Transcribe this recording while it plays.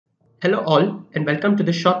Hello all and welcome to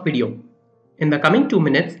this short video. In the coming 2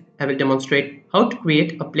 minutes, I will demonstrate how to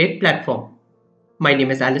create a plate platform. My name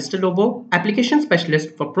is Alistair Lobo, Application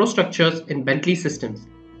Specialist for Pro Structures in Bentley Systems.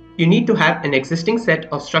 You need to have an existing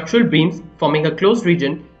set of structural beams forming a closed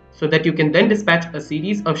region so that you can then dispatch a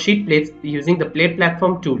series of sheet plates using the Plate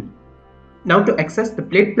Platform tool. Now to access the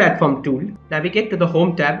Plate Platform tool, navigate to the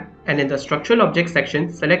Home tab and in the Structural Objects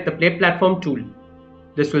section, select the Plate Platform tool.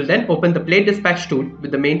 This will then open the Plate Dispatch tool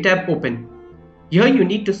with the main tab open. Here you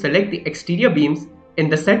need to select the exterior beams in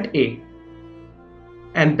the set A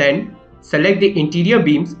and then select the interior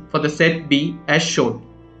beams for the set B as shown.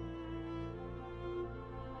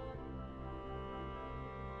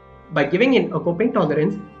 By giving in a coping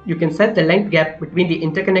tolerance, you can set the length gap between the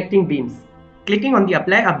interconnecting beams. Clicking on the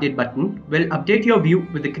Apply Update button will update your view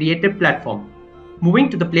with the created platform. Moving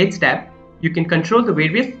to the Plates tab, you can control the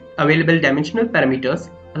various available dimensional parameters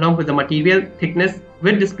along with the material, thickness,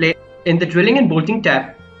 width display. In the Drilling and Bolting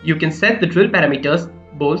tab, you can set the drill parameters,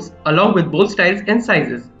 bolts along with bolt styles and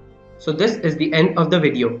sizes. So this is the end of the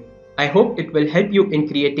video. I hope it will help you in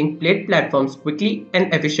creating plate platforms quickly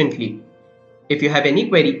and efficiently. If you have any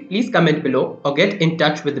query, please comment below or get in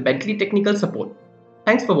touch with the Bentley technical support.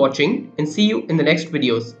 Thanks for watching and see you in the next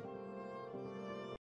videos.